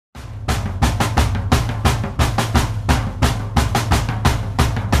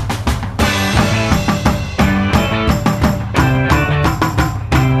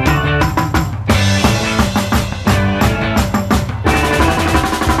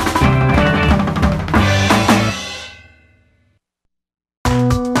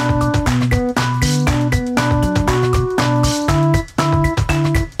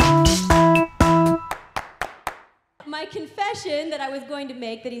was going to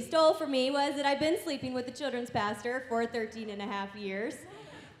make that he stole from me was that I've been sleeping with the children's pastor for 13 and a half years.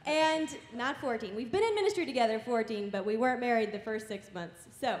 And not 14. We've been in ministry together 14, but we weren't married the first 6 months.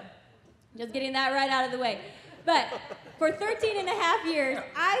 So, just getting that right out of the way. But for 13 and a half years,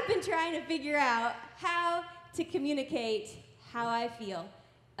 I've been trying to figure out how to communicate how I feel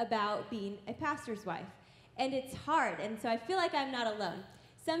about being a pastor's wife. And it's hard, and so I feel like I'm not alone.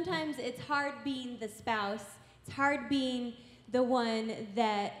 Sometimes it's hard being the spouse. It's hard being the one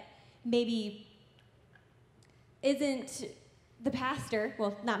that maybe isn't the pastor.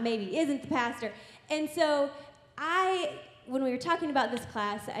 Well, not maybe, isn't the pastor. And so when we were talking about this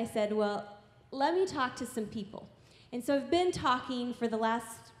class, I said, well, let me talk to some people. And so I've been talking for the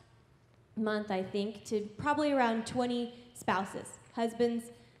last month, I think, to probably around 20 spouses, husbands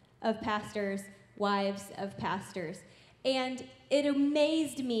of pastors, wives of pastors. And it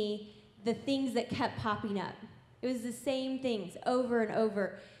amazed me the things that kept popping up. It was the same things over and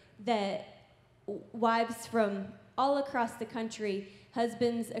over that wives from all across the country,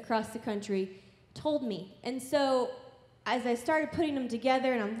 husbands across the country told me. And so as I started putting them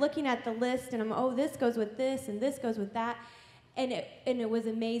together and I'm looking at the list and oh, this goes with this and this goes with that, and it was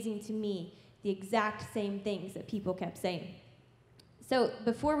amazing to me, the exact same things that people kept saying. So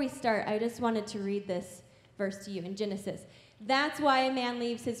before we start, I just wanted to read this verse to you in Genesis. That's why a man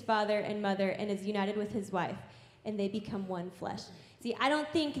leaves his father and mother and is united with his wife, and they become one flesh. See, I don't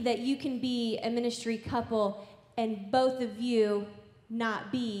think that you can be a ministry couple and both of you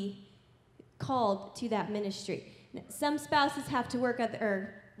not be called to that ministry. Some spouses have to work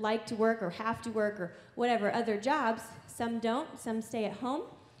or like to work or have to work or whatever other jobs. Some don't. Some stay at home.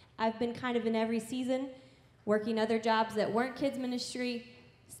 I've been kind of in every season, working other jobs that weren't kids ministry,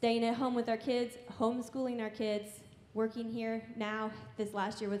 staying at home with our kids, homeschooling our kids, working here now. This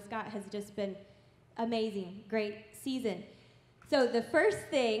last year with Scott has just been amazing, great season. So the first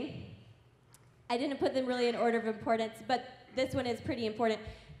thing, I didn't put them really in order of importance, but this one is pretty important.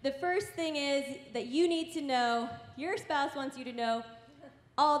 The first thing is that you need to know, your spouse wants you to know,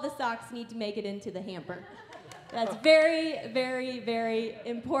 all the socks need to make it into the hamper. That's very, very, very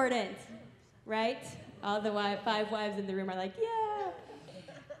important, right? All the 5 wives in the room are like, yeah.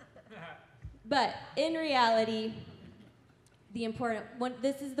 But in reality, the important one,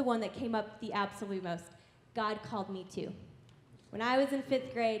 this is the one that came up the absolute most. God called me to. When I was in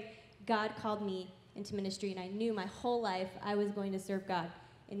 5th grade, God called me into ministry, and I knew my whole life I was going to serve God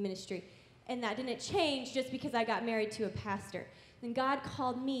in ministry. And that didn't change just because I got married to a pastor. And God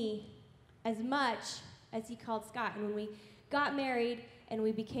called me as much as he called Scott. And when we got married and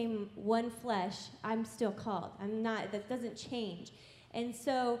we became one flesh, I'm still called. That doesn't change. And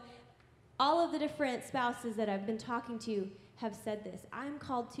so all of the different spouses that I've been talking to have said this. I'm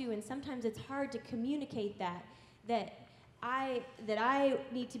called too, and sometimes it's hard to communicate that I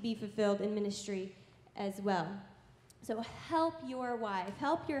need to be fulfilled in ministry as well. So help your wife,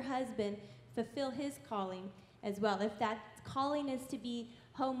 help your husband fulfill his calling as well. If that calling is to be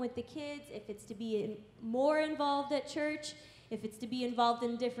home with the kids, if it's to be more involved at church, if it's to be involved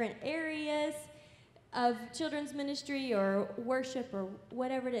in different areas of children's ministry or worship or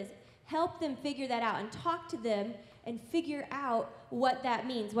whatever it is, help them figure that out and talk to them and figure out what that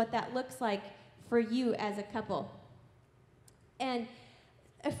means, what that looks like for you as a couple. And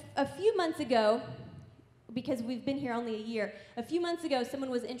a few months ago, because we've been here only a year, a few months ago, someone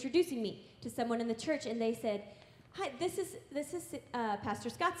was introducing me to someone in the church, and they said, hi, this is Pastor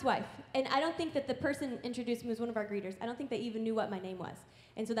Scott's wife. And I don't think that the person introduced me was one of our greeters. I don't think they even knew what my name was.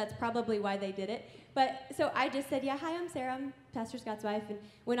 And so that's probably why they did it. But so I just said, yeah, hi, I'm Sarah. I'm Pastor Scott's wife. And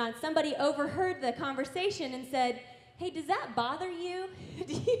went on. Somebody overheard the conversation and said, hey, does that bother you?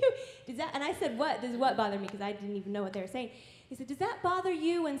 And I said, what? Does what bother me? Because I didn't even know what they were saying. He said, does that bother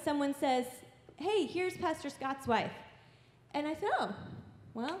you when someone says, hey, here's Pastor Scott's wife? And I said, oh,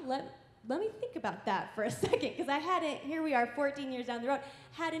 well, let me think about that for a second, because I hadn't, here we are 14 years down the road,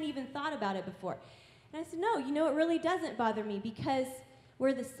 hadn't even thought about it before. And I said, no, it really doesn't bother me because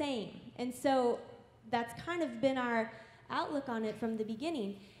we're the same. And so that's kind of been our outlook on it from the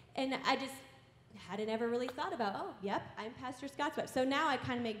beginning. And I just hadn't ever really thought about, oh, yep, I'm Pastor Scott's wife. So now I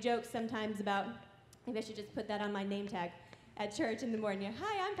kind of make jokes sometimes about, maybe I should just put that on my name tag at church in the morning.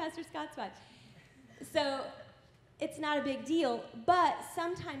 Hi, I'm Pastor Scott's wife. So it's not a big deal, but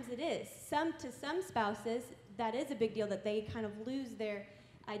sometimes it is. To some spouses, that is a big deal, that they kind of lose their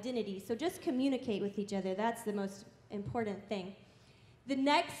identity. So just communicate with each other. That's the most important thing. The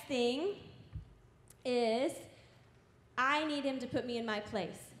next thing is I need him to put me in my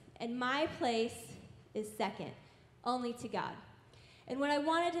place. And my place is second, only to God. And what I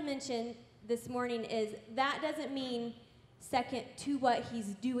wanted to mention this morning is that doesn't mean second to what he's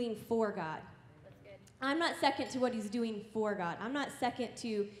doing for God. That's good. I'm not second to what he's doing for God. I'm not second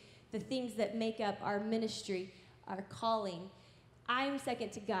to the things that make up our ministry, our calling. I'm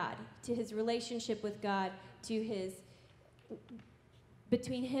second to God, to his relationship with God, to his,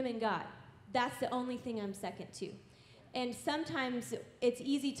 between him and God. That's the only thing I'm second to. And sometimes it's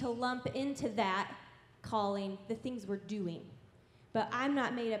easy to lump into that calling the things we're doing. But I'm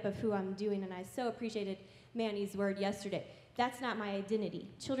not made up of who I'm doing, and I so appreciated Manny's word yesterday. That's not my identity.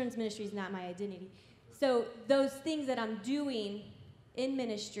 Children's ministry is not my identity. So those things that I'm doing in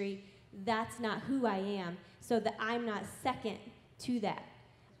ministry, that's not who I am, so that I'm not second to that.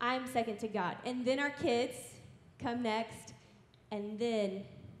 I'm second to God. And then our kids come next, and then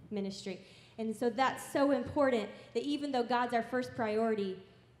ministry. And so that's so important that even though God's our first priority,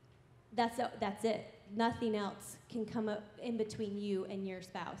 that's it. Nothing else can come up in between you and your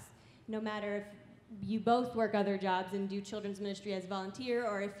spouse. No matter if you both work other jobs and do children's ministry as volunteer,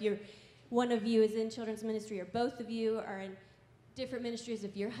 or if one of you is in children's ministry, or both of you are in different ministries,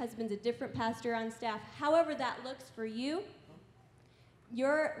 if your husband's a different pastor on staff, however that looks for you,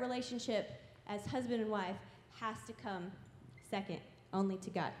 your relationship as husband and wife has to come second only to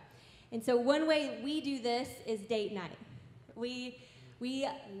God. And so one way we do this is date night. We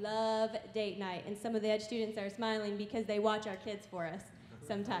love date night, and some of the Edge students are smiling because they watch our kids for us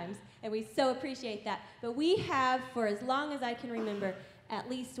sometimes, and we so appreciate that. But we have, for as long as I can remember, at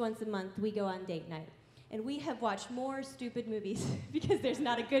least once a month, we go on date night. And we have watched more stupid movies because there's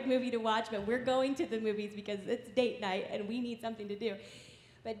not a good movie to watch, but we're going to the movies because it's date night and we need something to do.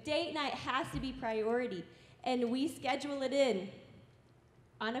 But date night has to be priority, and we schedule it in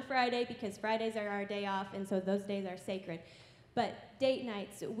on a Friday because Fridays are our day off, and so those days are sacred. But date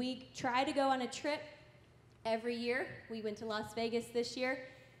nights, we try to go on a trip every year. We went to Las Vegas this year.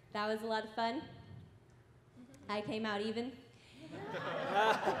 That was a lot of fun. I came out even.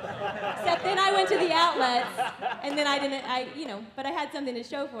 Except then I went to the outlets, and then but I had something to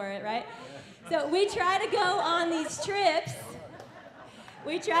show for it, right? So we try to go on these trips.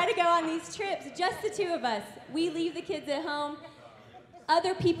 Just the two of us. We leave the kids at home.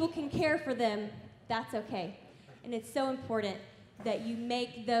 Other people can care for them. That's okay. And it's so important that you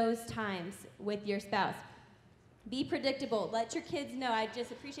make those times with your spouse. Be predictable. Let your kids know. I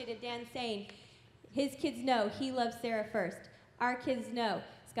just appreciated Dan saying his kids know he loves Sarah first. Our kids know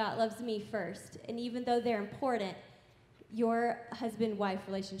Scott loves me first. And even though they're important, your husband-wife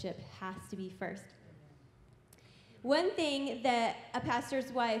relationship has to be first. One thing that my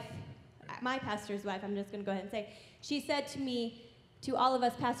pastor's wife, I'm just going to go ahead and say, she said to me, to all of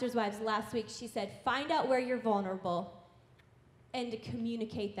us pastors' wives last week, she said, find out where you're vulnerable and to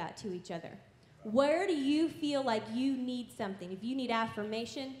communicate that to each other. Where do you feel like you need something? If you need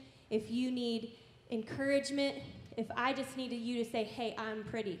affirmation, if you need encouragement, if I just needed you to say, hey, I'm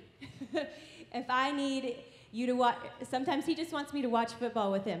pretty. If I need you to watch, sometimes he just wants me to watch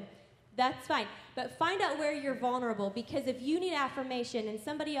football with him. That's fine. But find out where you're vulnerable, because if you need affirmation and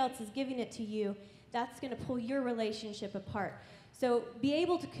somebody else is giving it to you, that's going to pull your relationship apart. So be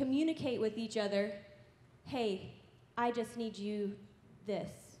able to communicate with each other, hey, I just need you this,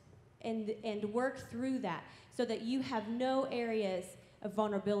 and work through that so that you have no areas of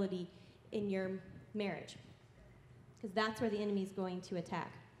vulnerability in your marriage, because that's where the enemy is going to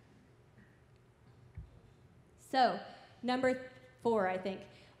attack. So, number 4, I think.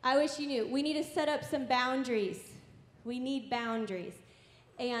 I wish you knew. We need to set up some boundaries. We need boundaries.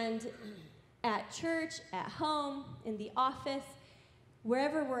 And at church, at home, in the office,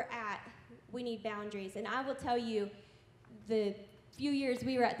 wherever we're at, we need boundaries. And I will tell you, the few years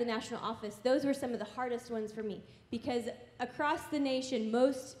we were at the national office, those were some of the hardest ones for me, because across the nation,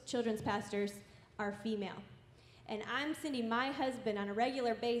 most children's pastors are female. And I'm sending my husband on a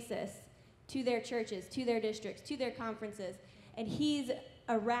regular basis to their churches, to their districts, to their conferences, and he's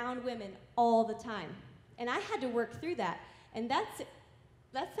around women all the time. And I had to work through that. And that's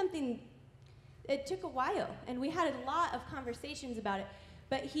something, it took a while, and we had a lot of conversations about it,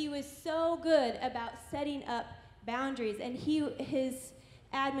 but he was so good about setting up boundaries, and his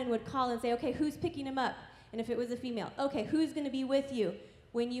admin would call and say, okay, who's picking him up? And if it was a female, okay, who's going to be with you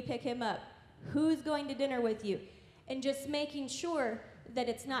when you pick him up? Who's going to dinner with you? And just making sure that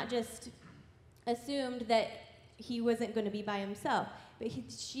it's not just assumed that he wasn't going to be by himself, but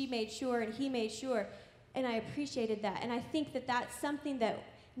she made sure and he made sure, and I appreciated that. And I think that that's something that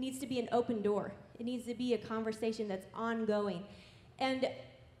needs to be an open door. It needs to be a conversation that's ongoing. And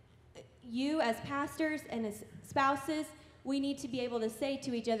you as pastors and as spouses, we need to be able to say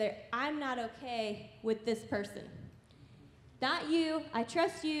to each other, I'm not okay with this person. Not you, I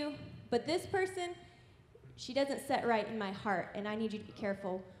trust you, but this person, she doesn't set right in my heart, and I need you to be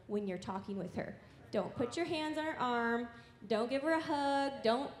careful when you're talking with her. Don't put your hands on her arm. Don't give her a hug.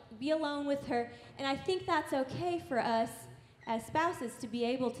 Don't be alone with her. And I think that's okay for us as spouses to be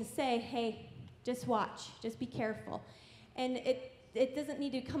able to say, hey, just watch, just be careful. And it doesn't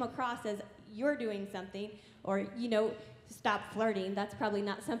need to come across as you're doing something or, stop flirting. That's probably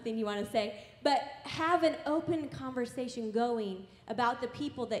not something you want to say. But have an open conversation going about the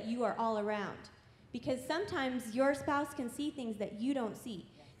people that you are all around. Because sometimes your spouse can see things that you don't see.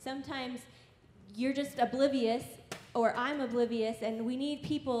 Sometimes you're just oblivious, or I'm oblivious, and we need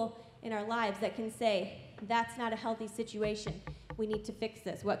people in our lives that can say, that's not a healthy situation. We need to fix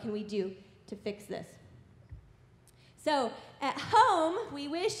this. What can we do to fix this? So at home, we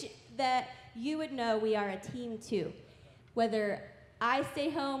wish that you would know we are a team too. Whether I stay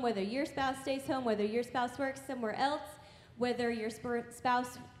home, whether your spouse stays home, whether your spouse works somewhere else, whether your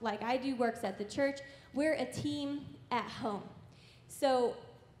spouse, like I do, works at the church, we're a team at home. So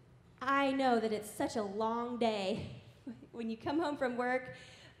I know that it's such a long day. When you come home from work,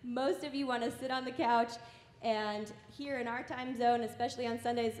 most of you want to sit on the couch, and here in our time zone, especially on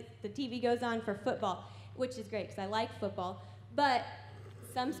Sundays, the TV goes on for football, which is great because I like football, but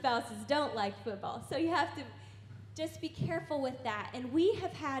some spouses don't like football. So you have to just be careful with that. And we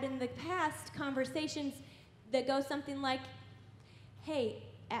have had in the past conversations that go something like, hey,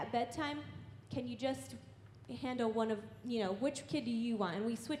 at bedtime, can you just handle one of, which kid do you want? And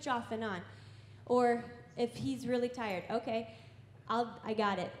we switch off and on. Or if he's really tired, okay, I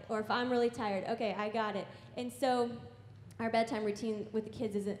got it. Or if I'm really tired, okay, I got it. And so our bedtime routine with the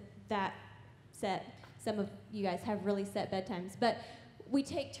kids isn't that set. Some of you guys have really set bedtimes. But we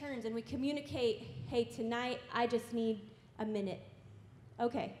take turns and we communicate, hey, tonight I just need a minute.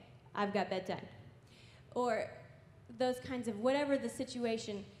 Okay, I've got bedtime. Or those kinds of, whatever the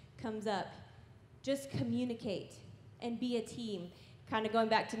situation comes up, just communicate and be a team. Kind of going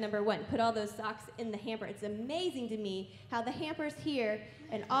back to number 1, put all those socks in the hamper. It's amazing to me how the hamper's here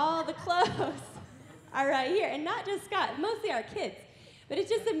and all the clothes are right here. And not just Scott, mostly our kids. But it's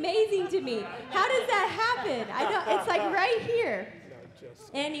just amazing to me. How does that happen? It's like right here.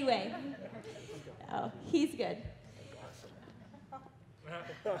 Anyway, oh, he's good.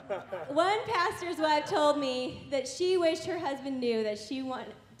 One pastor's wife told me that she wished her husband knew that she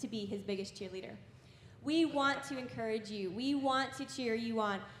wanted to be his biggest cheerleader. We want to encourage you. We want to cheer you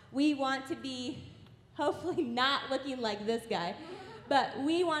on. We want to be, hopefully not looking like this guy, but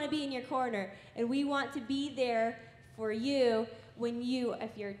we want to be in your corner, and we want to be there for you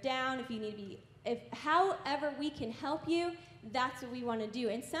if you're down, if you need to be, however we can help you, that's what we want to do.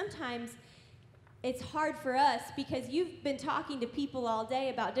 And sometimes it's hard for us because you've been talking to people all day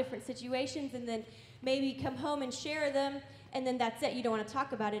about different situations, and then maybe come home and share them, and then that's it. You don't want to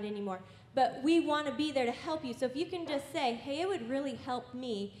talk about it anymore. But we want to be there to help you. So if you can just say, hey, it would really help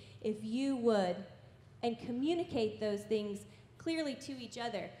me if you would, and communicate those things clearly to each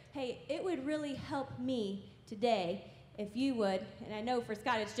other. Hey, it would really help me today if you would. And I know for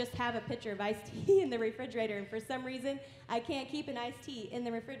Scott, it's just have a pitcher of iced tea in the refrigerator. And for some reason, I can't keep an iced tea in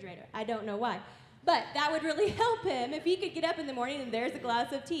the refrigerator. I don't know why. But that would really help him if he could get up in the morning and there's a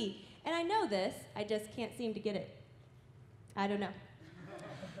glass of tea. And I know this, I just can't seem to get it. I don't know.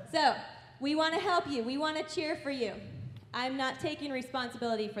 So we want to help you. We want to cheer for you. I'm not taking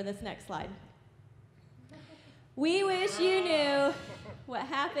responsibility for this next slide. We wish you knew what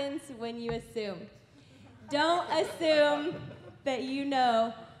happens when you assume. Don't assume that you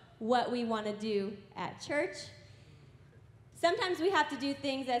know what we want to do at church. Sometimes we have to do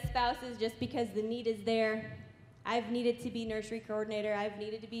things as spouses just because the need is there. I've needed to be nursery coordinator. I've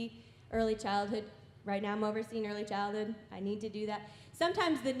needed to be early childhood. Right now I'm overseeing early childhood. I need to do that.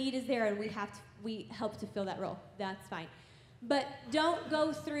 Sometimes the need is there and we help to fill that role. That's fine. But don't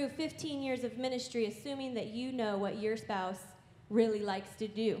go through 15 years of ministry assuming that you know what your spouse really likes to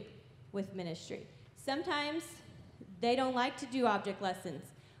do with ministry. Sometimes they don't like to do object lessons,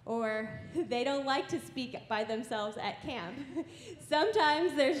 or they don't like to speak by themselves at camp.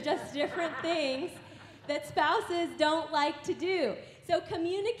 Sometimes there's just different things that spouses don't like to do. So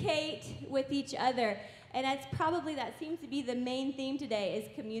communicate with each other. And that seems to be the main theme today,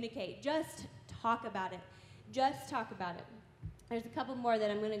 is communicate. Just talk about it. Just talk about it. There's a couple more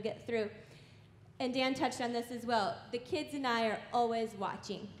that I'm going to get through. And Dan touched on this as well. The kids and I are always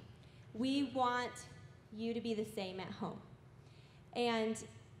watching. We want you to be the same at home. And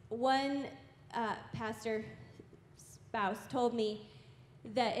one pastor spouse told me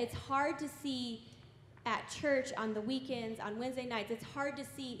that it's hard to see at church on the weekends, on Wednesday nights, it's hard to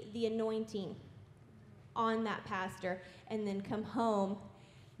see the anointing on that pastor and then come home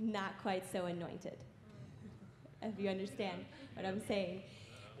not quite so anointed. if you understand what I'm saying.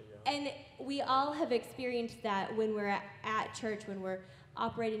 And we all have experienced that when we're at church, when we're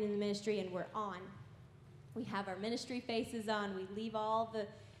operating in the ministry and we're on. We have our ministry faces on. We leave all the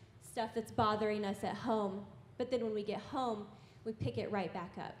stuff that's bothering us at home. But then when we get home, we pick it right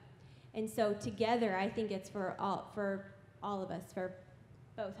back up. And so together, I think it's for all of us, for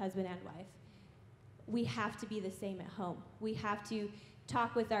both husband and wife. We have to be the same at home. We have to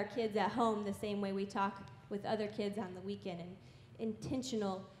talk with our kids at home the same way we talk with other kids on the weekend, and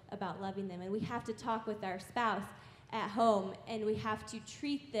intentional about loving them. And we have to talk with our spouse at home, and we have to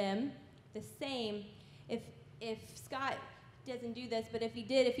treat them the same. If Scott doesn't do this, but if he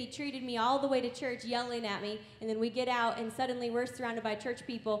did, if he treated me all the way to church yelling at me, and then we get out and suddenly we're surrounded by church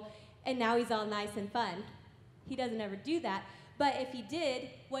people, and now he's all nice and fun. He doesn't ever do that. But if he did,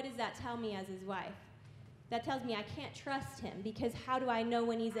 what does that tell me as his wife? That tells me I can't trust him, because how do I know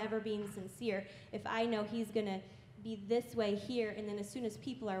when he's ever being sincere if I know he's going to be this way here, and then as soon as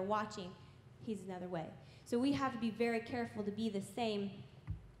people are watching, he's another way. So we have to be very careful to be the same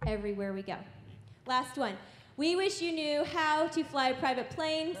everywhere we go. Last one. We wish you knew how to fly a private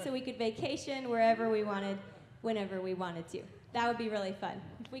plane so we could vacation wherever we wanted, whenever we wanted to. That would be really fun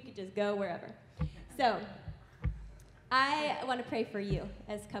if we could just go wherever. So I want to pray for you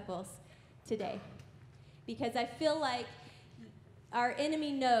as couples today, because I feel like our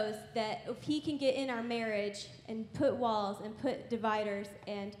enemy knows that if he can get in our marriage and put walls and put dividers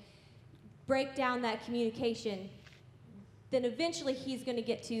and break down that communication, then eventually he's going to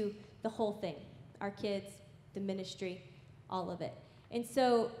get to the whole thing, our kids, the ministry, all of it. And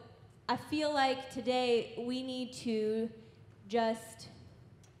so I feel like today we need to just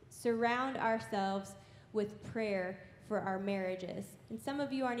surround ourselves with prayer for our marriages. And some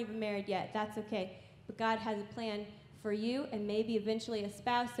of you aren't even married yet. That's okay. But God has a plan for you and maybe eventually a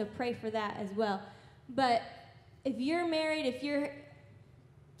spouse, so pray for that as well. But if you're married, if your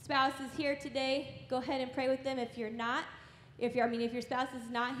spouse is here today, go ahead and pray with them. If you're not, if your spouse is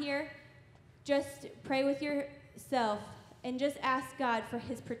not here, just pray with yourself and just ask God for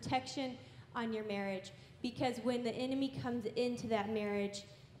his protection on your marriage, because when the enemy comes into that marriage,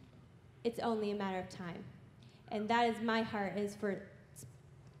 it's only a matter of time. And that is my heart, is for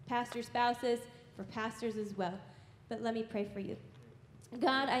pastor spouses, for pastors as well. But let me pray for you.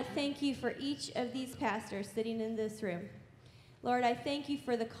 God, I thank you for each of these pastors sitting in this room. Lord, I thank you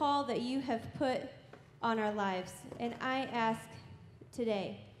for the call that you have put on our lives. And I ask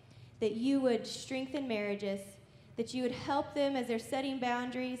today that you would strengthen marriages, that you would help them as they're setting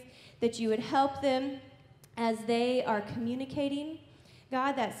boundaries, that you would help them as they are communicating.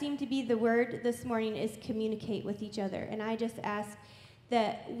 God, that seemed to be the word this morning, is communicate with each other. And I just ask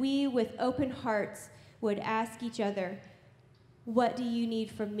that we, with open hearts, would ask each other, what do you need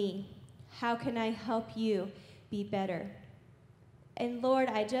from me? How can I help you be better? And Lord,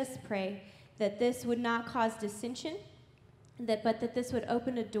 I just pray that this would not cause dissension, but that this would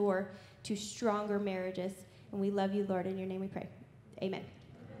open a door to stronger marriages. And we love you, Lord. In your name we pray. Amen.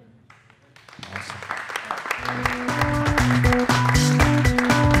 Awesome.